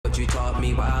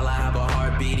me while I have a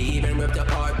heartbeat. Even ripped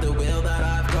apart the will that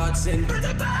I've got. Sin, bring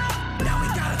the bell. Now we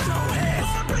gotta throw hands.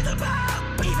 Oh, bring the bell.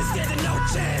 Even standing no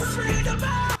chance. Oh, bring the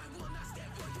bell.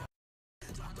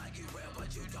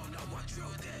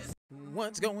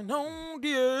 What's going on,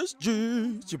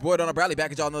 DSG? It's your boy Darrnell Bradley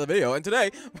back at y'all another video, and today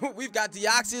we've got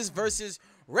Deoxys versus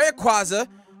Rayquaza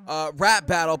rap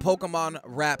battle, Pokemon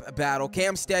rap battle.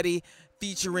 Cam Steady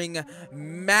featuring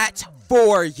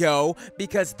Mat4yo,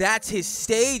 because that's his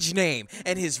stage name,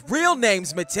 and his real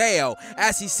name's Mat4yo,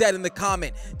 as he said in the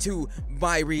comment to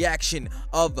my reaction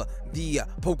of the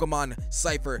Pokemon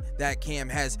cipher that Cam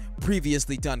has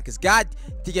previously done. Because God,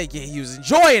 he was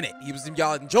enjoying it. He was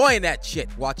y'all enjoying that shit,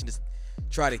 watching this,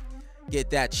 try to get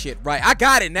that shit right. I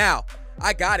got it now.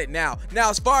 I got it now.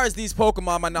 Now, as far as these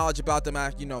Pokemon, my knowledge about them,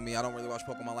 you know me, I don't really watch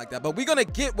Pokemon like that. But we're going to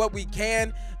get what we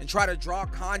can and try to draw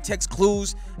context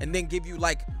clues and then give you,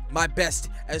 like, my best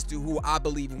as to who I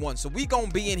believe won. So we going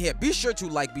to be in here. Be sure to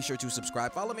like, be sure to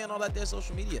subscribe. Follow me on all that there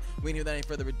social media. We ain't here that any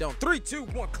further ado. 3, 2,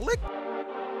 1, click.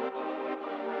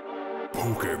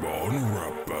 Pokemon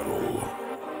rap battle.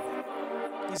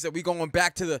 He said we going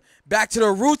back to the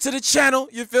roots of the channel.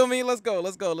 You feel me? Let's go.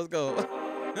 Let's go. Let's go.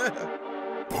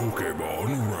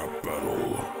 Pokemon rap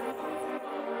battle.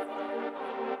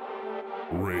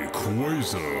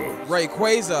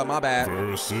 Rayquaza, my bad.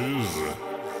 Versus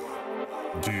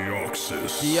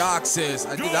Deoxys.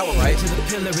 I did that one right. To the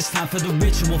pillar, it's time for the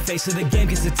ritual. Face of the game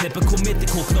gets a typical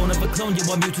mythical clone of a clone. You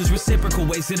are Mewtwo's reciprocal,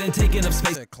 wasted and taking up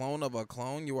space. A clone of a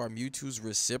clone. You are Mewtwo's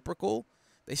reciprocal.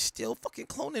 They still fucking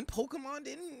cloning Pokemon.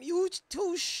 Didn't you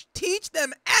two teach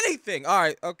them anything? All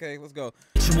right, okay, let's go.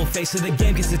 Face of the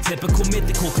game gets a typical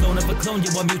mythical clone of a clone. You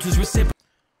are Mewtwo's reciprocal.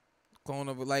 Clone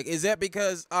of, like, is that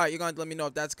because, all right, you're gonna let me know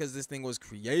if that's because this thing was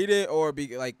created, or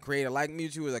be like created like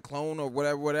Mewtwo as a clone, or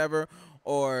whatever,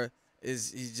 or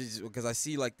is he just because I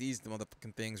see like these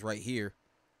motherfucking things right here,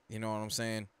 you know what I'm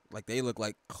saying? Like they look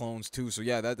like clones too, so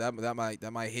yeah,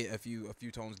 that might hit a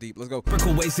few tones deep. Let's go.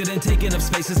 Wasted and taking up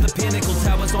space is the pinnacle.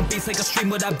 Towers on beats like a stream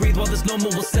without breathe, while this normal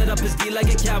will set up his D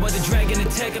like a cow with a dragon and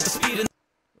take up the speed. And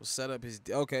we'll set up his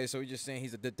okay, so we're just saying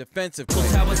he's a defensive player.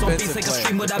 Towers on beats like a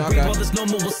stream without breathe, while this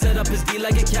normal will set up his D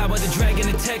like a cow with a dragon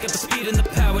and take up the speed and the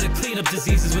power to clean up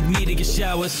diseases with meteor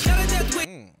showers.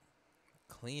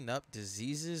 Clean up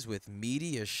diseases with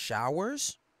meteor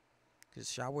showers? Because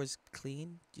showers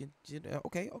clean,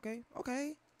 okay.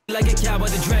 Like a cow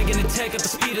with a dragon and take up the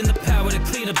speed and the power to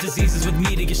clean up diseases with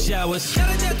meteor showers. Shout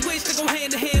out that ways to go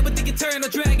hand to hand with the eternal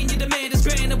dragon. Your demand is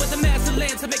granted with the master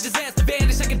land to make disaster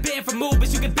vanish. I can ban from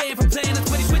movers, you can ban from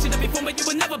planets. When he's switching up before, but you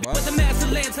will never be with the master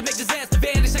land to make disaster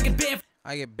vanish.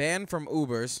 I get banned from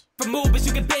Ubers. From movers,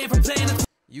 you get banned from planets.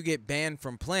 You get banned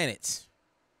from planets.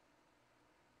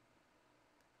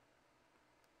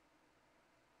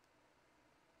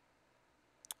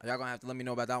 Y'all gonna have to let me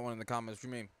know about that one in the comments. What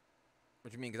you mean?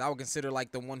 What you mean? Because I would consider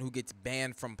like the one who gets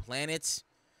banned from planets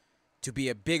to be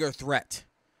a bigger threat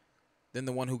than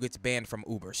the one who gets banned from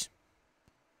Ubers.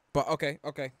 But okay.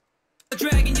 The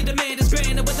dragon, your demand is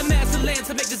granted with the master land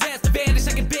to make disaster vanish.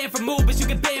 I get banned from Ubers, you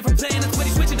get banned from planets. When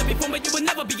he's switching up before, but you will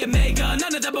never be a mega.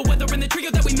 None of them are weather in the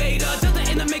trio that we made. Delta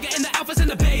and the mega and the alphas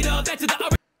and the beta. Back to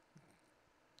the.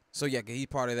 So yeah, he's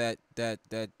part of that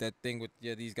thing with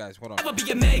these guys. Hold on. Never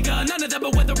be a mega. None of them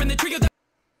are weather in the trio.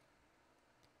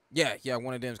 Yeah,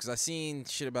 one of them, because I seen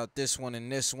shit about this one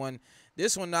and this one.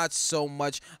 This one not so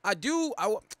much. I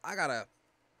gotta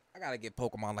get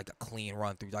Pokemon like a clean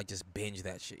run through, like just binge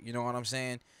that shit. You know what I'm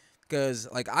saying? Because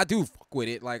like I do fuck with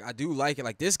it. Like I do like it.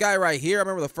 Like this guy right here. I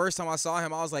remember the first time I saw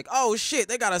him, I was like, oh shit,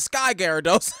 they got a Sky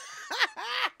Gyarados.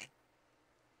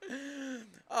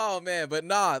 Oh man, but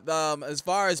nah. As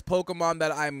far as Pokemon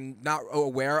that I'm not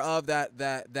aware of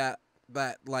that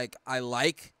like I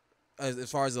like.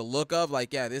 As far as the look of,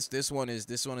 like, yeah, this one is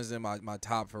in my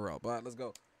top for real. But let's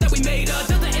go. We made a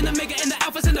Delta and the mega and the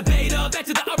alphas and the beta. Back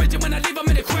to the origin when I leave them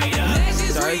in the crater.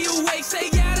 Legends reawake, say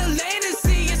out of land and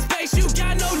sea in space. You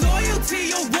got no loyalty,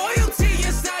 your royalty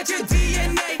inside your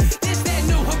DNA. This that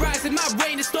new horizon, my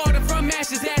reign is started from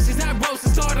ashes, I rose to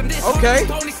stardom. This okay.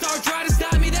 Tony Stark try to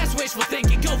stop me, that's wishful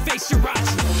thinking. Go face your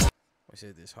options. I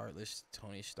said this heartless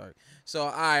Tony Stark. So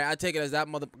alright, I take it as that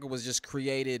motherfucker was just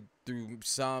created through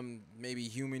some maybe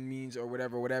human means or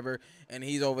whatever, and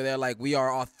he's over there like, we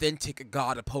are authentic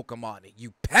god of Pokemon,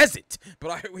 you peasant. But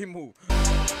alright, we move.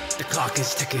 The clock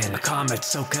is ticking, a comet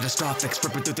so catastrophic,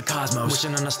 spreading through the cosmos.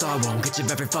 Wishing on a star won't get you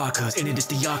very far, cause in it is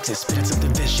Deoxys, spitting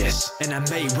something vicious. And I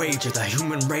may wager the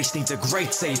human race needs a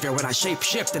great savior when I shape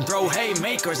shift and throw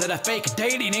haymakers at a fake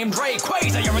deity named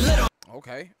Rayquaza. You're a little.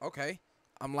 Okay.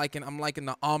 I'm liking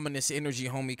the ominous energy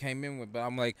homie came in with, but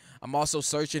I'm also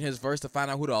searching his verse to find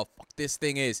out who the fuck this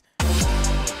thing is.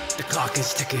 The clock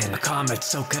is ticking, a comet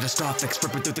so catastrophic,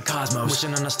 spreading through the cosmos.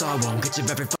 Wishing on a star won't get you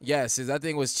very far. Yes, that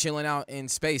thing was chilling out in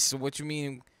space. So what you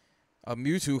mean, a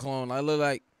Mewtwo clone?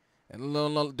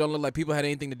 Don't look like people had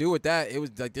anything to do with that. It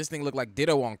was like this thing looked like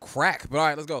Ditto on crack. But all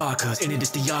right, let's go. Cause in it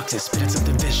is Deoxys, spitting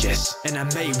something vicious. And I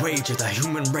may wager the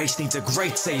human race needs a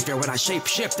great savior when I shape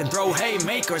shift and throw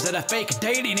haymakers at a fake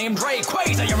deity named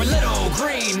Rayquaza. You're a little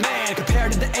green man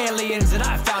compared to the aliens that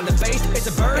I found to face. It's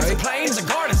a bird, it's a plane, it's a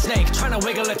garden snake trying to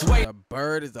wiggle its way. A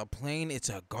bird is a plane, it's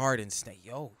a garden snake.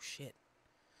 Yo, shit.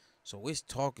 So it's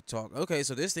talk. Okay,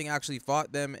 so this thing actually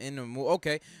fought them in a movie.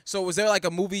 Okay, so was there like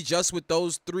a movie just with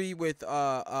those three with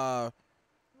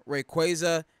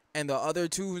Rayquaza and the other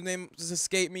two whose name just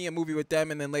escaped me? A movie with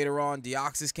them, and then later on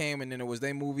Deoxys came, and then it was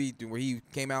their movie where he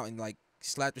came out and like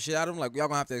slapped the shit out of him. Like y'all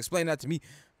gonna have to explain that to me.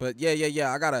 But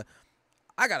yeah. I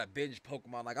gotta binge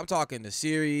Pokemon. Like I'm talking the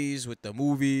series with the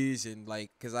movies and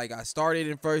like, cause like I started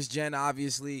in first gen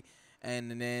obviously.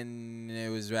 And then it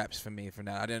was wraps for me for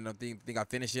now. I didn't think I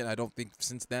finished it. I don't think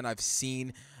since then I've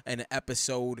seen an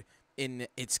episode in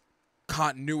its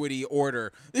continuity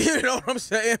order. You know what I'm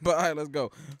saying? But all right, let's go.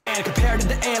 And compared to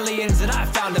the aliens that I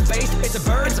found to face, it's a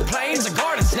bird, it's a plane, it's a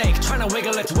garden snake trying to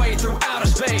wiggle its way through outer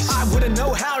space. I wouldn't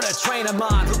know how to train a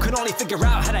mon who could only figure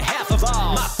out how to half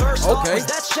evolve. My first thought was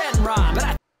that Shenron, but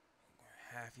I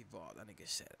half evolved. That nigga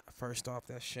said first off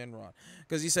that Shenron,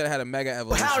 because he said it had a mega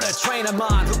evolution. How to train a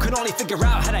mon who could only figure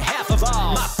out how to half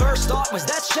evolve. My first thought was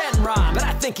that Shenron, but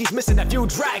I think he's missing a few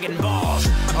Dragon Balls.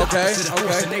 Okay.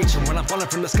 Nature when I'm falling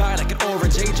from the sky like an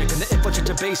orange agent. Gonna infiltrate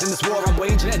your base in this war I'm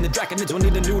waging, and the Draconids will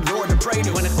need a new lord to pray to.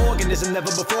 And an organism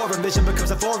never before envisioned becomes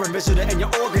a foreign visitor, and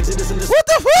your organs it isn't just. What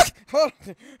the fuck?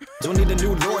 Don't need a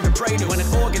new lord to pray to. And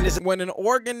an organism when an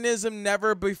organism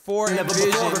never before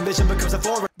envisioned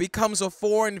becomes a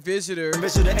foreign visitor,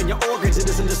 and your organs it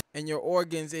isn't just. And your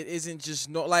organs, it isn't just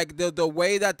no like the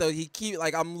way that he keep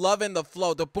like I'm loving the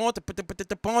flow.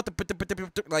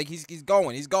 Like he's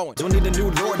going. Don't need a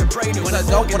new lord to pray to. When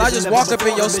I just walk up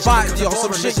in your spot, yo,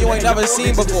 some shit you ain't never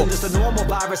seen before. It's a normal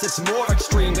virus, it's more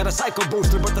extreme. Got a cycle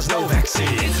booster, but there's no vaccine.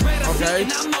 Okay.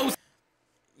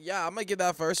 Yeah, I'm gonna give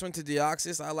that first one to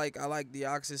Deoxys. I like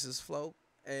Deoxys's flow,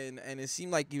 and it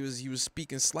seemed like he was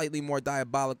speaking slightly more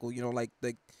diabolical. You know,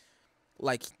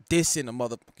 like dissing a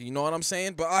motherfucker, you know what I'm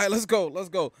saying? But all right, let's go.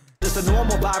 Just a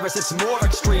normal virus, it's more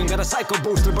extreme. Got a cycle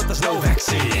booster, but there's no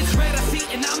vaccine. It's red, I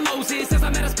see, and I'm Moses, as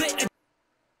I'm at a split.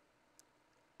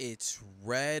 It's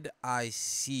red, I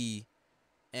see,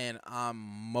 and I'm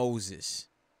Moses.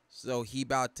 So he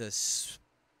about to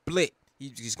split.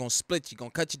 He's gonna split you, gonna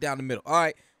cut you down the middle. All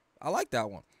right, I like that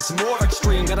one. It's more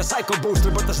extreme, got a cycle booster,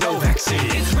 but there's no vaccine.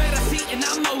 It's red, I see, and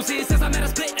I'm Moses, as I'm at a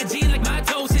split a gene like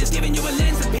Mat4yo, giving you a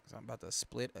lens. I'm about to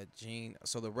split a gene.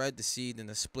 So the red, the seed, and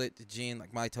the split the gene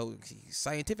like Mat4yo.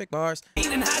 Scientific bars.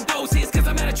 In high doses, cause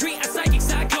I'm at a treat a psychic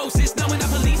psychosis. Knowing I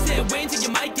police it, wait till you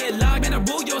might get locked. Man, I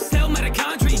rule your cell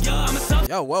mitochondria. I'm a sub.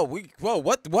 Yo,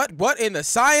 what in the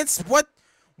science? What?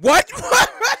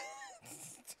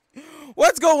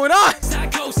 What's going on?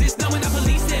 Psychosis, knowing I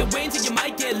police it, wait till you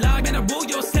might get locked. Man, I rule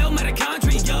your cell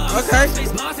mitochondria. Okay.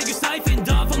 Space Mars and you siphoned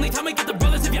off. Only time I get the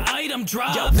brothers if your item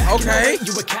drop. Okay.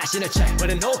 You were cashing a check, but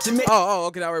an ultimate. Oh,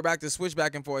 okay. Now we're back to switch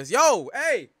back and forth. Yo,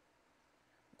 hey,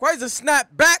 quite a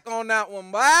snap back on that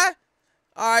one, boy.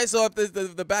 All right, so if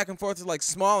the back and forth is like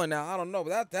smaller now, I don't know.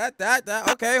 That.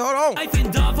 Okay, hold on.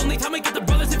 Siphoned off. Only time I get the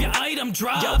brothers if your item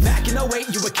drop. Yo, back in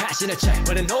 08, you were cashing a check,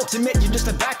 but an ultimate, you're just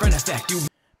a background effect. You.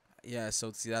 Yeah,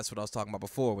 so see, that's what I was talking about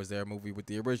before. Was there a movie with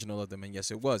the original of them? And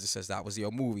yes, it was. It says that was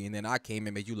your movie, and then I came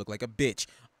and made you look like a bitch.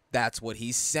 That's what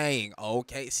he's saying.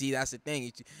 Okay, see, that's the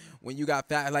thing. When you got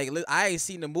fat, like I ain't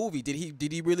seen the movie. Did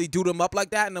he really do them up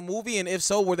like that in the movie? And if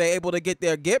so, were they able to get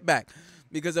their get back?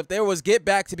 Because if there was get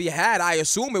back to be had, I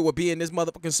assume it would be in this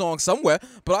motherfucking song somewhere.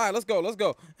 But all right, let's go.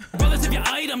 Brothers, if your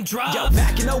item drop. Yo,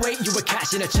 back in 08, you were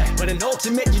cashing a check, but an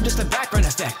ultimate, you're just a background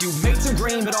effect. You made some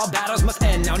green, but all battles must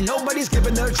end. Now nobody's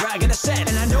giving their dragon a set.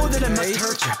 And I know that it must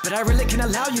hurt you, but I really can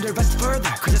allow you to rest further.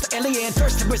 Cause it's alien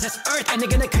first to resist Earth, and they're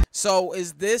gonna. So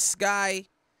is this guy?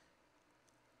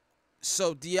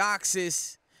 So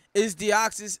Deoxys, is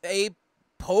Deoxys a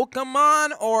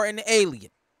Pokemon or an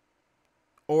alien?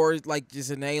 Or like just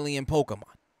an alien Pokemon?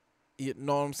 You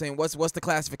know what I'm saying? What's the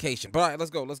classification? But all right, let's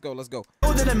go. Know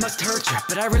that it must hurt you,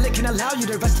 but I really can allow you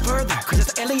to rest further. Cause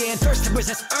it's alien first to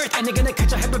resist Earth, and they're gonna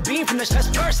catch a hyper beam from the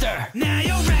chest burster. Now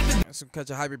you're rapping. So catch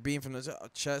a hyper beam from the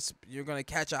chest. You're gonna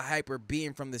catch a hyper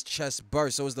beam from this chest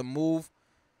burst. So is the move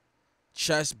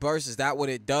chest burst? Is that what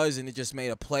it does? And it just made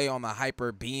a play on the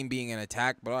hyper beam being an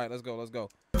attack. But all right, let's go.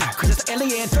 Cause this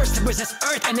alien thirst to resist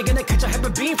Earth, and they're gonna catch a hyper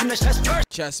beam from the chest burst.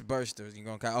 Chest bursters, you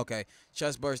gonna catch, okay.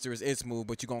 Chest burster is its move,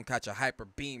 but you gonna catch a hyper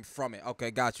beam from it.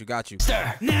 Okay, got you.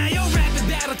 Sir. Now your rapid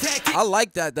battle tactic. I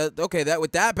like that. Okay, that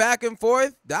with that back and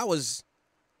forth, that was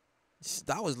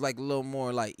like a little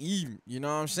more like even, you know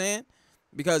what I'm saying?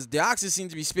 Because Deoxys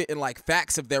seems to be spitting like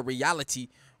facts of their reality,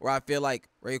 where I feel like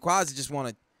Rayquaza just want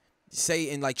to say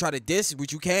and like try to diss,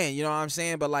 which you can, you know what I'm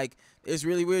saying? But like it's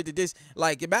really weird to diss.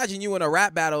 Like imagine you in a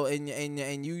rap battle and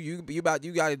you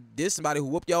gotta diss somebody who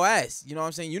whooped your ass. You know what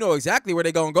I'm saying? You know exactly where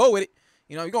they gonna go with it.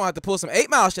 You know, you're gonna have to pull some 8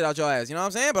 Mile shit out your ass. You know what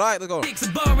I'm saying? But all right, let's go. It's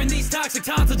a bar in these toxic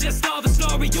times will just stall the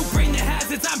story. You bring the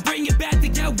hazards, I'm bringing back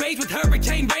the outrage with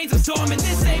hurricane rains of storm. And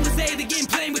this ain't to say the game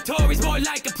playing with Tories, more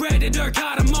like a predator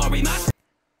caught a Maury.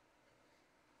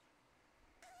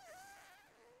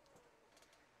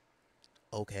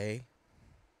 Okay.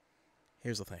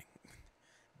 Here's the thing.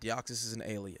 Deoxys is an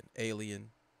alien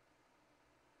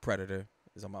predator.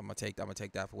 I'm gonna take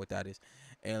that for what that is.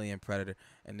 Alien predator.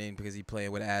 And then because he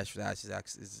playing with Ash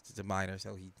is a minor,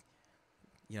 so he,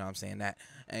 you know what I'm saying, that.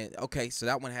 And okay, so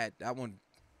that one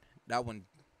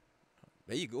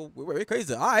there you go. We're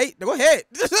crazy. All right, go ahead.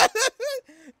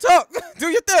 Talk. Do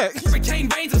your thing. Hurricane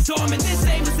rains of storm, and this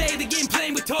ain't to say the game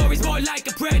playing with Tories, more like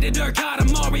a predator caught a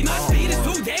Maury. My speed is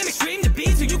too damn extreme to beat,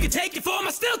 so you can take your form,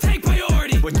 I still take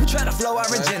priority. When you try to flow, I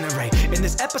regenerate. In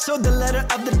this episode, the letter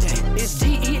of the day is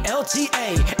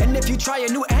D-E-L-T-A. And if you try a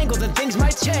new angle, then things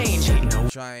might change.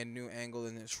 Try a new angle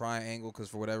in this triangle, because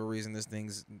for whatever reason, this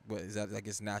thing's, what is that, like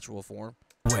its natural form?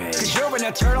 Cause you're an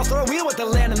eternal throw wheel with the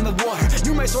land and the water.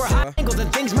 You may soar high angle,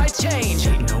 then things might change.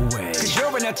 No way. Cause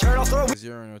you're an eternal throw. Because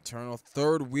you're an eternal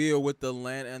third wheel with the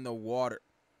land and the water.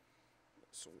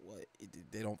 So what?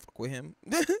 They don't fuck with him?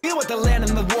 Wheel with the land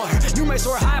and the water. You may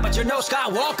soar high, but you're no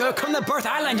Skywalker. Come to Birth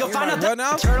Island, you'll find out that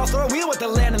eternal throw wheel with the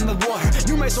land and the water.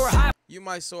 You may soar high. You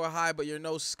might soar high, but you're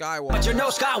no Skywalker. But you're no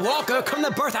Skywalker. Come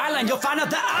to Birth Island, you'll find out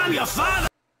that I'm your father.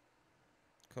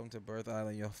 Come to Birth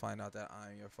Island, you'll find out that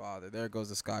I am your father. There goes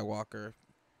the Skywalker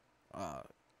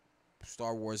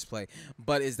Star Wars play.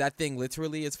 But is that thing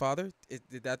literally its father?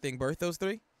 Did that thing birth those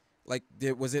three? Like,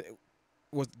 was it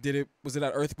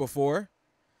at Earth before?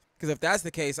 Because if that's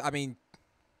the case, I mean,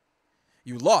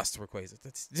 you lost, Rayquaza.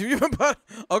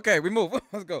 Okay, we move.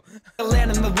 Let's go. The land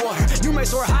and the water. You may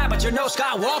soar high, but you're no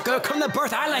Skywalker. Come to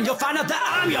Birth Island, you'll find out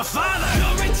that I'm your father.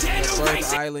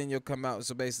 Birth Island, you'll come out.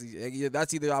 So basically,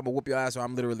 that's either I'm gonna whoop your ass or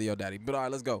I'm literally your daddy. But all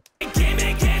right, let's go.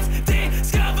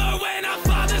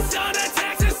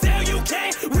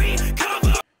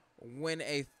 When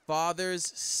a father's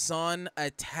son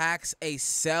attacks a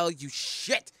cell, you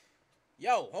shit.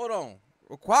 Yo, hold on.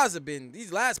 Rayquaza been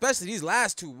especially these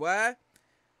last two, what?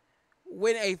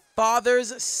 When a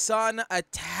father's son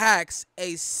attacks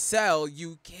a cell,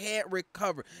 you can't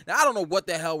recover. Now, I don't know what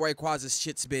the hell Rayquaza's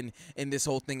shit's been in this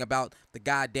whole thing about the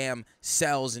goddamn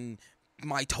cells and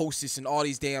mitosis and all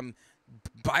these damn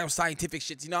bioscientific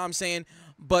shits, you know what I'm saying?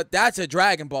 But that's a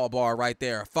Dragon Ball bar right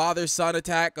there. A father-son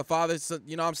attack, a father-son,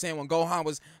 you know what I'm saying? When Gohan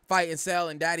was fighting Cell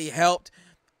and Daddy helped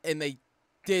and they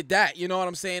did that, you know what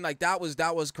I'm saying? Like, that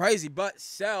was crazy. But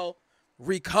Cell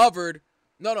recovered.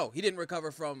 No, he didn't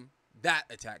recover from that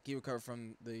attack. He recovered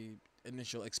from the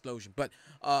initial explosion, but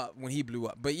when he blew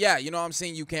up. But yeah, you know what I'm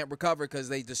saying? You can't recover because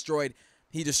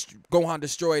Gohan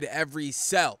destroyed every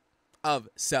cell of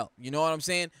Cell. You know what I'm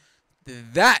saying?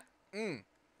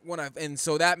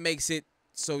 So that makes it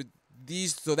so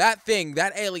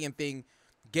that alien thing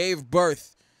gave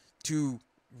birth to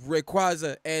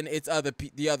Rayquaza and its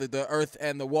the Earth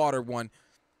and the Water one.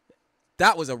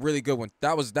 That was a really good one.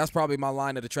 That's probably my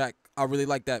line of the track. I really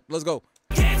like that. Let's go.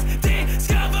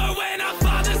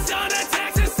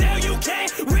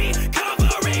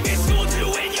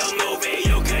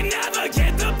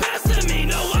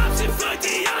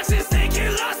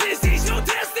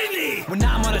 When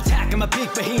I'm on attack, I'm a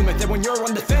big behemoth. And when you're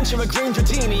on defense, you're a green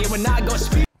Dratini. And when I go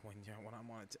speed. When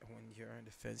you're on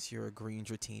defense, you're a green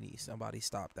Dratini. Somebody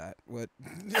stop that. What?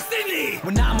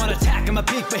 When I'm on attack, I'm a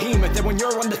big behemoth. And when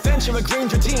you're on defense, you're a green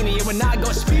Dratini. And when I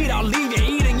go speed, I'll leave you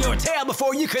eating your tail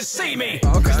before you could see me.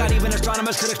 Okay. Cause not even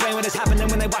astronomers could explain what is happening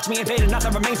when they watch me invade. And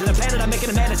nothing remains of the planet. I'm making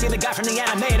a man to see the guy from the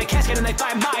anime. A casket and they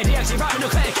find my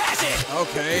deoxyribonucleic acid.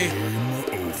 Okay.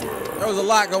 Game over. There was a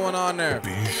lot going on there.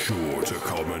 Be sure to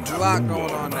comment A lot who going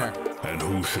won on there. and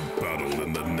who should battle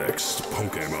in the next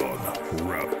Pokemon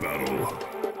rap battle.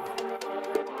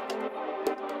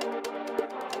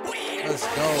 Let's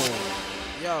go.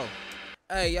 Yo.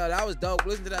 Hey, yo, that was dope.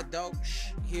 Listen to that dope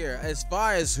here. As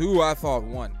far as who I thought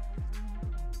won,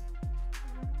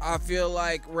 I feel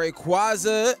like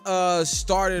Rayquaza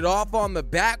started off on the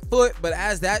back foot, but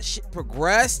as that shit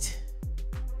progressed,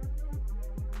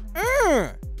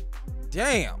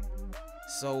 Damn.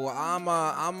 So I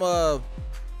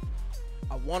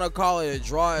want to call it a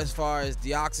draw as far as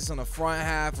Deoxys on the front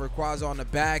half, Rayquaza on the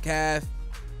back half.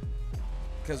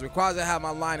 Because Rayquaza had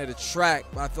my line of the track,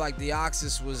 but I feel like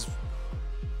Deoxys was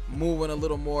moving a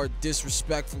little more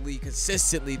disrespectfully,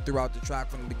 consistently throughout the track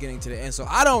from the beginning to the end. So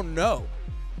I don't know.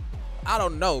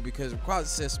 Because Rayquaza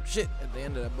said some shit at the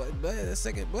end of that. But the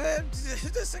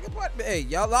second part, hey,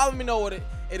 y'all let me know what it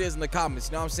is in the comments.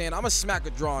 You know what I'm saying? I'm gonna smack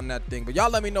a draw on that thing. But y'all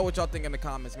let me know what y'all think in the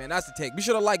comments, man. That's the take. Be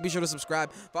sure to like, be sure to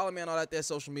subscribe, follow me on all that there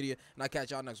social media, and I'll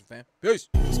catch y'all next one, fam. Peace.